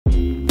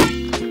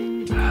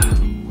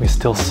We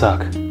still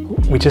suck.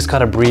 We just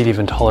gotta breed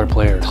even taller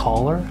players.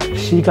 Taller?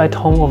 Shigai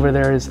Tong over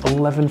there is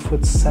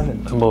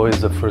 11'7". I'm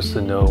always the first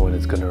to know when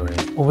it's gonna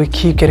rain. Well, we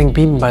keep getting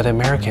beaten by the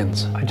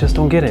Americans. I just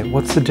don't get it.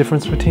 What's the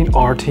difference between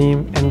our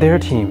team and their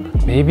team?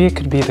 Maybe it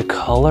could be the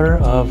color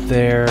of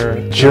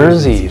their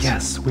jerseys.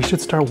 Yes, we should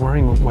start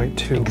wearing white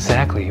too.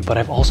 Exactly, but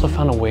I've also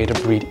found a way to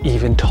breed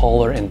even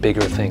taller and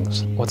bigger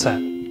things. What's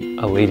that?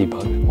 A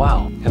ladybug.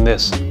 Wow. And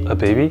this, a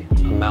baby,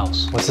 a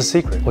mouse. What's the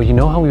secret? Well, you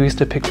know how we used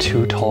to pick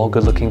 2 tall,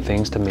 good-looking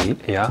things to mate?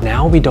 Yeah.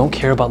 Now we don't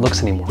care about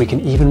looks anymore. We can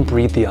even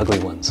breed the ugly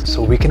ones.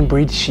 So we can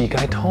breed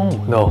Shigai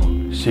Tong. No,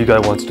 Shigai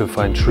wants to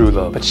find true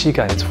love. But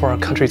Shigai, it's for our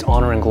country's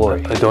honor and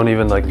glory. I don't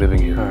even like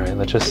living here. All right,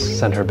 let's just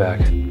send her back.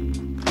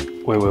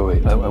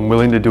 Wait. I'm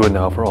willing to do it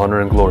now for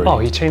honor and glory. Oh,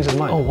 he changed his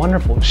mind. Oh,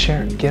 wonderful.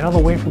 Sharon, get out of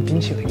the way from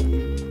Binxiling.